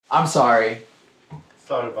I'm sorry.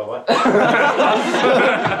 Sorry about what?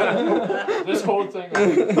 This whole thing.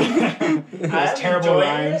 That's terrible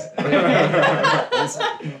rhymes.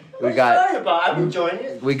 I'm enjoying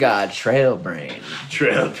it. We got Trail Brain.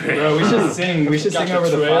 Bro, we should sing. We should sing over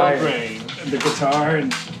the fire. Brain. The guitar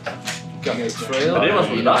and. Got the trail But it was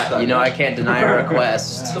brain. You know I can't deny a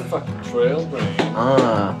request. It's the fucking trail brain.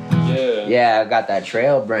 Yeah. Yeah, I got that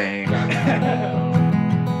Trail Brain.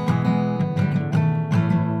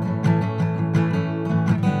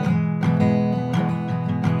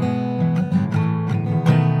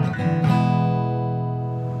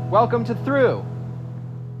 Welcome to Through.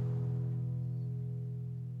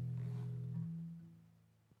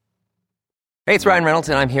 Hey, it's Ryan Reynolds,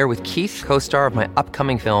 and I'm here with Keith, co-star of my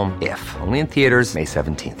upcoming film, If, only in theaters May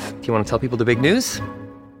 17th. Do you want to tell people the big news?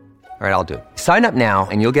 All right, I'll do it. Sign up now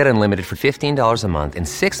and you'll get unlimited for $15 a month and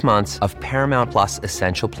 6 months of Paramount Plus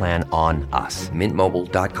Essential Plan on us.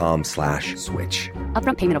 MintMobile.com/switch.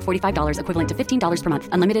 Upfront payment of $45 equivalent to $15 per month.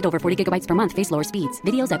 Unlimited over 40 gigabytes per month. Face lower speeds.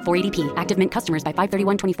 Videos at 480p. Active Mint customers by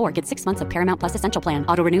 531.24 get 6 months of Paramount Plus Essential Plan.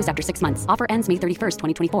 Auto renews after 6 months. Offer ends May 31st,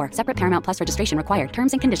 2024. Separate Paramount Plus registration required.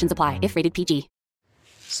 Terms and conditions apply if rated PG.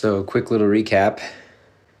 So, quick little recap.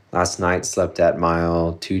 Last night slept at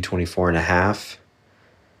mile 224.5.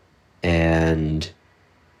 And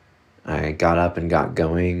I got up and got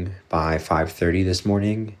going by 5:30 this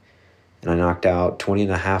morning. And I knocked out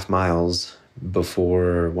 20.5 miles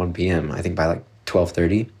before 1 p.m. I think by like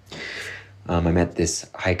 12:30. I met this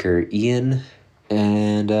hiker, Ian,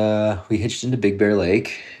 and we hitched into Big Bear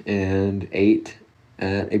Lake and ate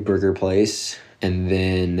at a burger place. And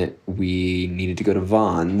then we needed to go to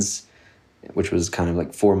Vaughn's, which was kind of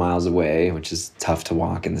like 4 miles away, which is tough to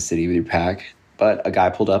walk in the city with your pack. But a guy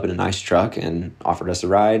pulled up in a nice truck and offered us a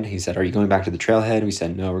ride. He said, "Are you going back to the trailhead?" We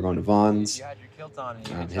said, "No, we're going to Vaughn's." You had your kilt on.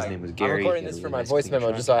 His name was Gary. I'm recording this for my voice memo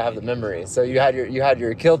truck. just so I have the memory. So you had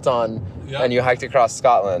your kilt on and you hiked across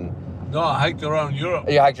Scotland. No, I hiked around Europe.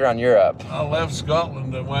 You hiked around Europe. I left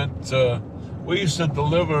Scotland and went, we used to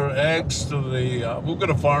deliver eggs to the, we've got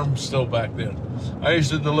a farm still back there. I used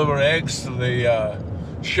to deliver eggs to the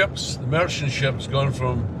ships, the merchant ships going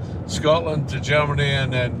from Scotland to Germany,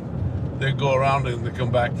 and then they go around and they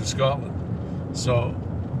come back to Scotland. So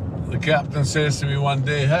the captain says to me one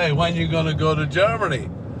day, "Hey, when you going to go to Germany?"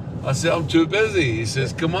 I said, "I'm too busy." He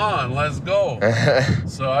says, "Come on, let's go."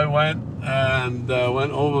 So I went and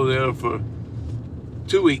went over there for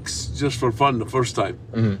 2 weeks just for fun the first time.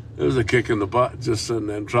 Mm-hmm. It was a kick in the butt, and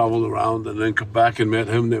then traveled around and then come back and met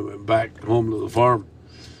him. Then went back home to the farm.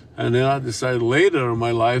 And then I decided later in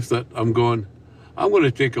my life that I'm going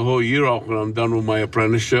to take a whole year off when I'm done with my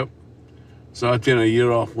apprenticeship. So I took a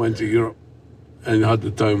year off, went to Europe, and had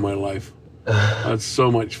the time of my life. Had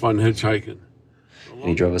so much fun hitchhiking. And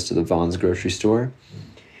he drove us to the Vaughn's grocery store.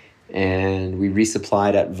 And we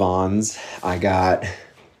resupplied at Vaughn's. I got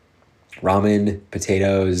ramen,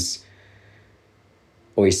 potatoes,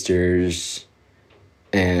 oysters,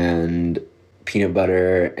 and peanut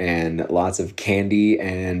butter, and lots of candy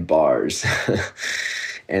and bars.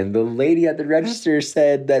 And the lady at the register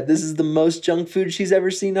said that this is the most junk food she's ever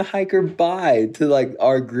seen a hiker buy to like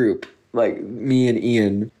our group, like me and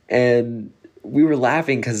Ian. And we were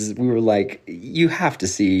laughing because we were like, you have to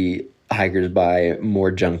see hikers buy more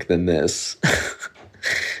junk than this.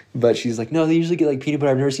 But she's like, no, they usually get like peanut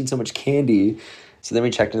butter. I've never seen so much candy. So then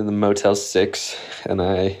we checked into the Motel 6 and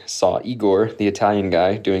I saw Igor, the Italian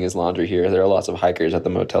guy, doing his laundry here. There are lots of hikers at the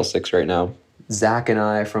Motel 6 right now. Zach and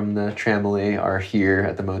I from the Tramily are here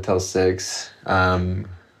at the Motel 6.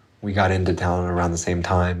 We got into town around the same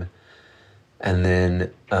time. And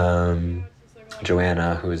then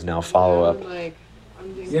Joanna, who is now follow-up.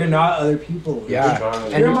 You're not other people. Yeah.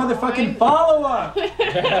 You're a motherfucking follow-up.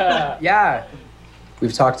 Yeah.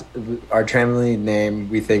 We've talked, our Tramily name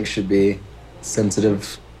we think should be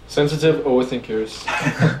Sensitive. Sensitive overthinkers.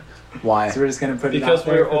 Why? So we're just going to put Because it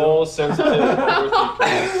out there we're all sensitive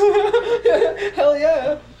overthinkers. Hell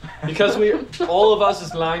yeah. Because all of us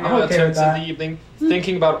is lying I'm our okay with tents in that. the evening,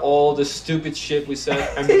 thinking about all the stupid shit we said,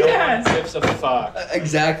 and no one gives a fuck.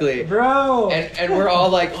 Exactly. Bro. And we're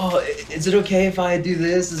all like, oh, is it okay if I do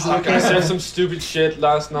this? Is it okay? I said some stupid shit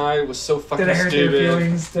last night. It was so fucking Did I hurt stupid. your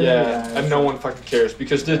feelings? Yeah, and no one fucking cares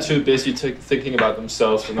because they're too busy thinking about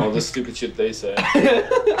themselves and all the stupid shit they say.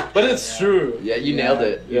 But it's true. Yeah, you nailed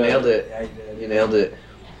it. You nailed it. Yeah, you did. You nailed it.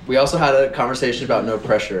 We also had a conversation about no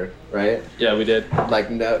pressure, right? Yeah, we did. Like,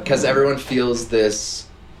 no, because everyone feels this,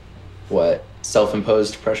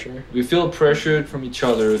 self-imposed pressure? We feel pressured from each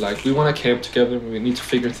other. Like, we want to camp together. We need to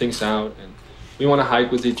figure things out. And we want to hike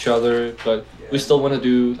with each other. But we still want to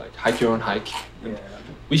do, hike your own hike. And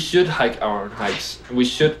we should hike our own hikes. And we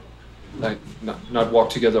should like not walk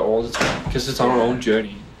together all the time because it's our own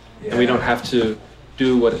journey, and we don't have to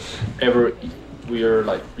do whatever we are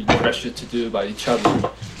like being pressured to do by each other.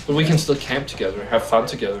 But we can still camp together, have fun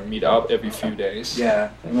together, meet up every few days. Yeah.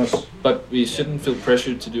 But we shouldn't feel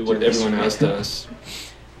pressured to do what everyone else does.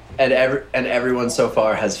 And everyone so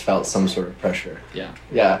far has felt some sort of pressure. Yeah.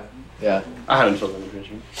 Yeah. Yeah. I haven't felt any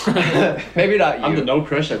pressure. Maybe not you. I'm the no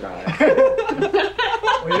pressure guy.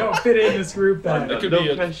 Well, you don't fit in this group then. It could No be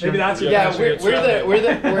a, pressure. Maybe that's your Yeah, pressure.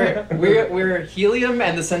 we're helium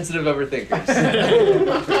and the sensitive overthinkers.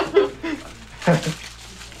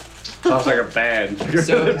 Sounds like a band.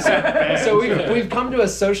 So we've come to a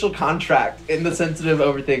social contract in the sensitive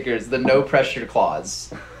overthinkers, the no pressure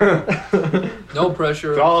clause. no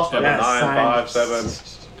pressure. Class number Yeah, 9, 5,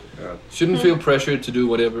 science. 7. Shouldn't feel pressured to do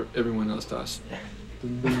whatever everyone else does.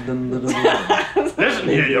 Listen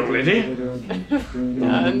here, young lady.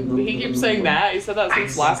 Yeah, and he keeps saying that. He said that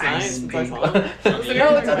since last night. Since I saw him.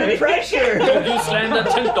 No, it's under pressure. You slam that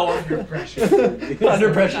tent door.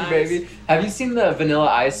 Under pressure, baby. Have you seen the Vanilla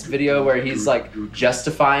Ice video where he's like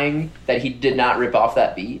justifying that he did not rip off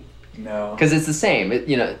that beat? No. Because it's the same,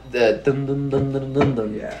 the dun dun dun dun dun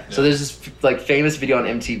dun. Yeah. So there's this like famous video on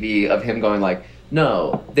MTV of him going like,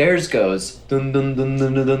 no, theirs goes dun dun dun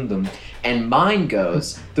dun dun dun dun, and mine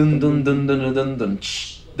goes dun dun dun dun dun dun dun.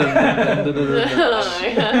 Dun, dun, dun, dun, dun,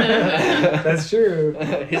 dun. That's true.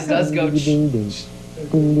 His does go. Ding ding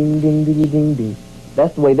ding ding ding ding ding.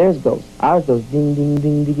 That's the way theirs goes. Ours goes ding ding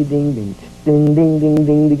ding ding ding ding ding ding ding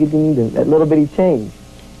ding ding ding ding. That little bitty change.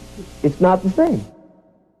 It's not the same.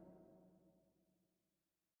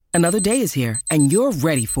 Another day is here, and you're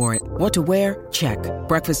ready for it. What to wear? Check.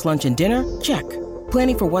 Breakfast, lunch, and dinner? Check.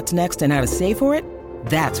 Planning for what's next and how to save for it?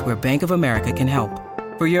 That's where Bank of America can help.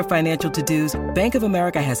 For your financial to-dos, Bank of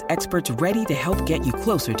America has experts ready to help get you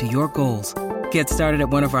closer to your goals. Get started at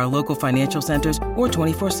one of our local financial centers or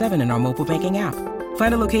 24/7 in our mobile banking app.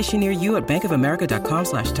 Find a location near you at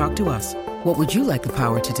bankofamerica.com/talktous. What would you like the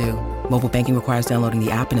power to do? Mobile banking requires downloading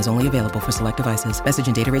the app and is only available for select devices. Message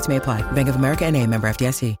and data rates may apply. Bank of America N.A., member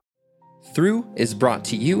FDIC. Through is brought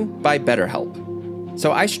to you by BetterHelp.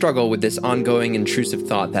 So I struggle with this ongoing intrusive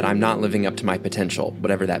thought that I'm not living up to my potential,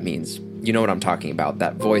 whatever that means. You know what I'm talking about,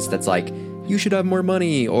 that voice that's like, you should have more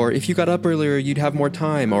money, or if you got up earlier, you'd have more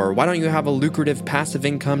time, or why don't you have a lucrative passive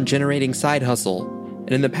income generating side hustle?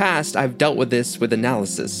 And in the past, I've dealt with this with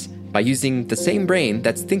analysis, by using the same brain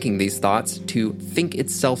that's thinking these thoughts to think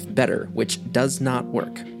itself better, which does not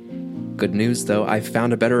work. Good news though, I've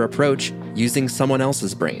found a better approach using someone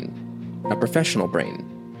else's brain. A professional brain.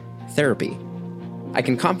 Therapy. I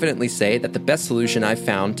can confidently say that the best solution I've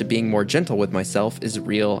found to being more gentle with myself is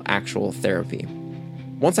real, actual therapy.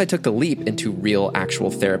 Once I took the leap into real, actual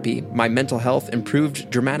therapy, my mental health improved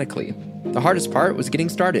dramatically. The hardest part was getting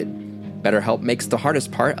started. BetterHelp makes the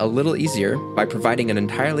hardest part a little easier by providing an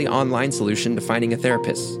entirely online solution to finding a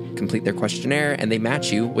therapist. Complete their questionnaire and they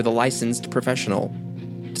match you with a licensed professional.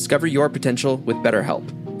 Discover your potential with BetterHelp.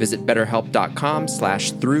 Visit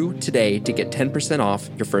betterhelp.com/through today to get 10% off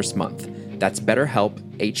your first month. That's BetterHelp,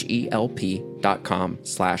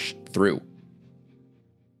 HELP.com/through.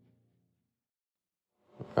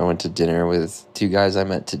 I went to dinner with two guys I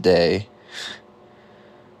met today.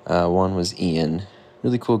 One was Ian,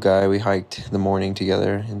 really cool guy. We hiked in the morning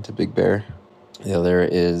together into Big Bear. The other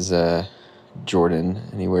is Jordan,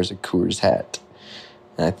 and he wears a Coors hat.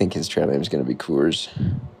 And I think his trail name is going to be Coors.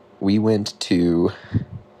 We went to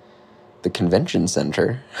the convention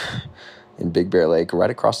center in Big Bear Lake, right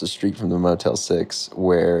across the street from the Motel 6,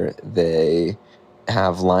 where they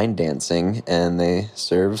have line dancing and they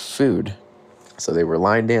serve food. So they were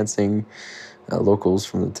line dancing, locals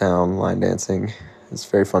from the town line dancing. It's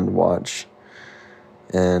very fun to watch.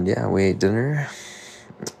 And yeah, we ate dinner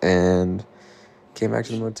and came back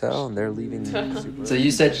to the motel, and they're leaving. So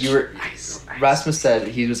you said you were, Rasmus said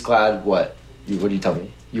he was glad, what did you tell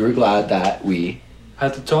me? You were glad that we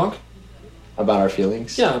had to talk about our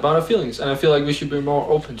feelings? Yeah, about our feelings. And I feel like we should be more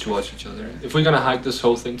open towards each other. If we're gonna hike this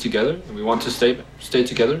whole thing together and we want to stay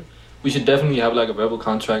together, we should definitely have like a verbal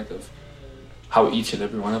contract of how each and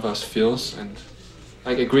every one of us feels and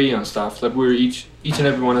like agree on stuff. Like we're each and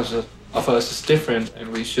every one of us is different,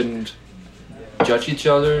 and we shouldn't judge each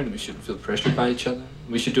other, and we shouldn't feel pressured by each other.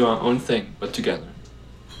 We should do our own thing, but together.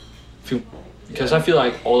 Because I feel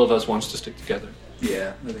like all of us wants to stick together.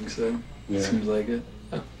 Yeah, I think so. Yeah. Seems like it.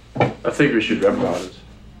 Yeah. I think we should rap about it.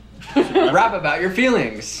 Rap about your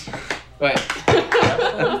feelings. Wait. Wait,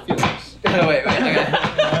 I got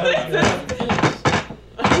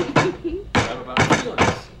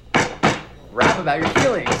Rap about your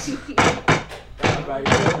feelings. about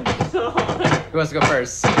your feelings. Who wants to go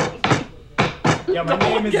first? Yeah, my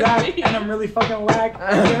name is Zach, and I'm really fucking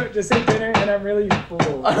whack. Just say dinner, and I'm really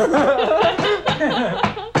full.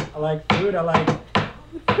 I like food. I like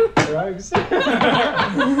drugs. About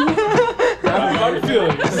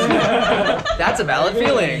feelings. That's a valid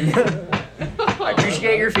feeling. I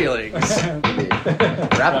appreciate your feelings.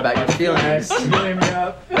 Rap about your feelings. Feeling me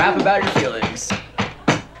up. Rap about your feelings.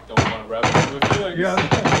 Don't want to rap about your feelings. Yeah.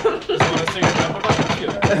 Just want to sing rap about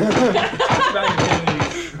your feelings. Talk about your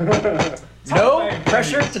feelings. No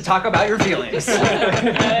pressure to talk about your feelings. That's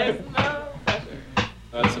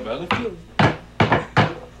a valid feeling.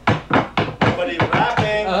 Nobody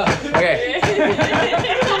rapping. Okay.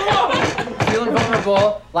 Feeling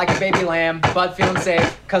vulnerable like a baby lamb, but feeling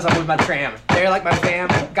safe cause I'm with my tram. They're like my fam.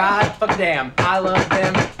 God fuck damn. I love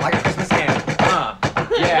them like a Christmas ham.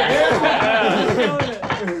 Yeah.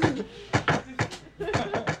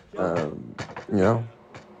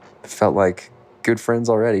 Felt like good friends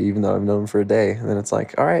already, even though I've known them for a day. And then it's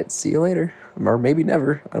like, all right, see you later. Or maybe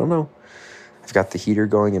never. I don't know. I've got the heater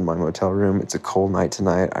going in my motel room. It's a cold night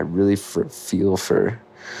tonight. I really feel for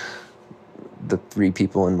the 3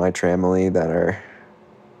 people in my tramily that are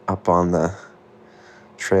up on the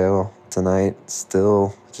trail tonight.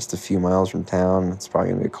 Still just a few miles from town. It's probably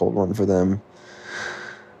going to be a cold one for them.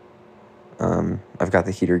 I've got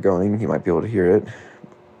the heater going. You might be able to hear it.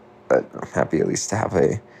 But I'm happy at least to have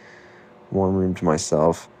a warm room to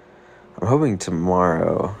myself. I'm hoping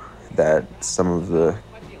tomorrow that some of the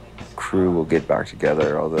crew will get back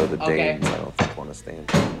together, although the Danes I don't think want to stay in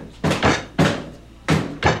town.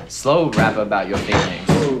 Slow rap about your feelings.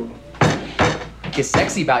 Ooh. Get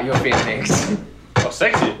sexy about your feelings. Oh,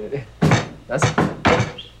 sexy. That's.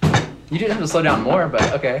 You didn't have to slow down more, but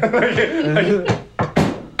okay.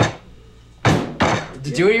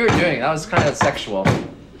 Do what you were doing. That was kind of sexual.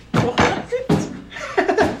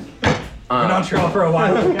 Been on trail for a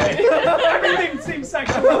while, okay? Everything seems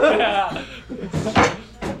sexual.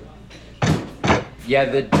 Yeah,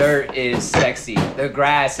 the dirt is sexy. The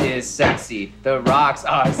grass is sexy. The rocks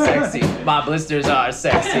are sexy. My blisters are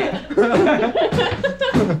sexy.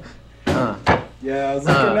 Yeah, I was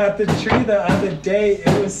looking at the tree the other day.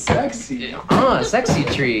 It was sexy. Sexy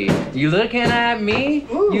tree. You looking at me?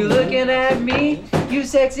 Ooh. You looking at me? You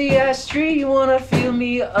sexy ass tree. You wanna feel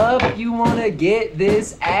me up? You wanna get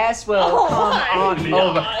this ass? Well, come on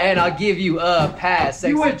over and I'll give you a pass.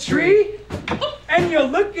 Sexy You a tree? And you're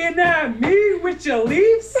looking at me with your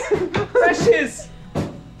leaves? That shit's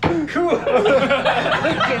cool.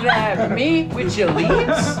 Looking at me with your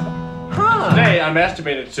leaves? Huh. Today I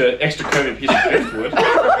masturbated to an extra coated piece of driftwood.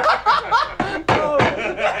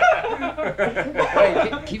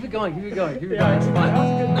 Wait, keep it going. It's fun.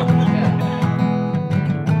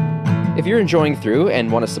 If you're enjoying Through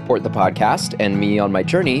and want to support the podcast and me on my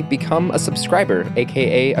journey, become a subscriber,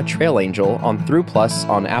 aka a trail angel, on Through Plus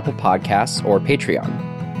on Apple Podcasts or Patreon.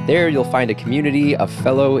 There you'll find a community of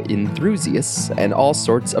fellow enthusiasts and all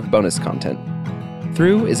sorts of bonus content.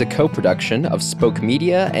 Through is a co-production of Spoke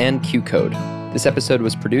Media and Q-Code. This episode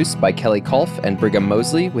was produced by Kelly Kolf and Brigham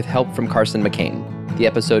Mosley with help from Carson McCain. The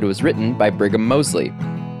episode was written by Brigham Mosley.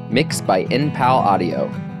 Mixed by InPal Audio.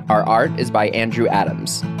 Our art is by Andrew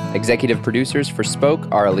Adams. Executive producers for Spoke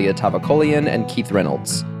are Aaliyah Tavakolian and Keith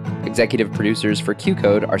Reynolds. Executive producers for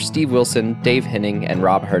Q-Code are Steve Wilson, Dave Henning, and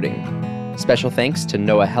Rob Herding. Special thanks to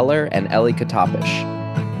Noah Heller and Ellie Katapish.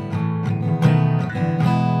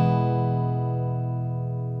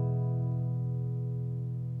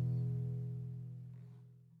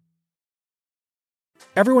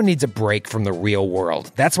 Everyone needs a break from the real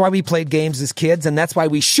world. That's why we played games as kids, and that's why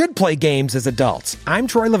we should play games as adults. I'm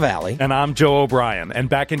Troy LaValle. And I'm Joe O'Brien. And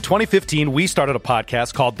back in 2015, we started a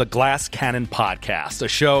podcast called The Glass Cannon Podcast, a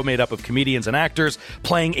show made up of comedians and actors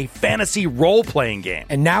playing a fantasy role-playing game.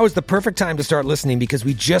 And now is the perfect time to start listening because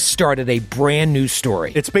we just started a brand new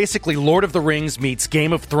story. It's basically Lord of the Rings meets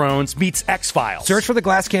Game of Thrones meets X-Files. Search for The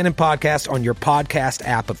Glass Cannon Podcast on your podcast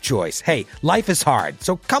app of choice. Hey, life is hard,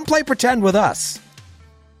 so come play pretend with us.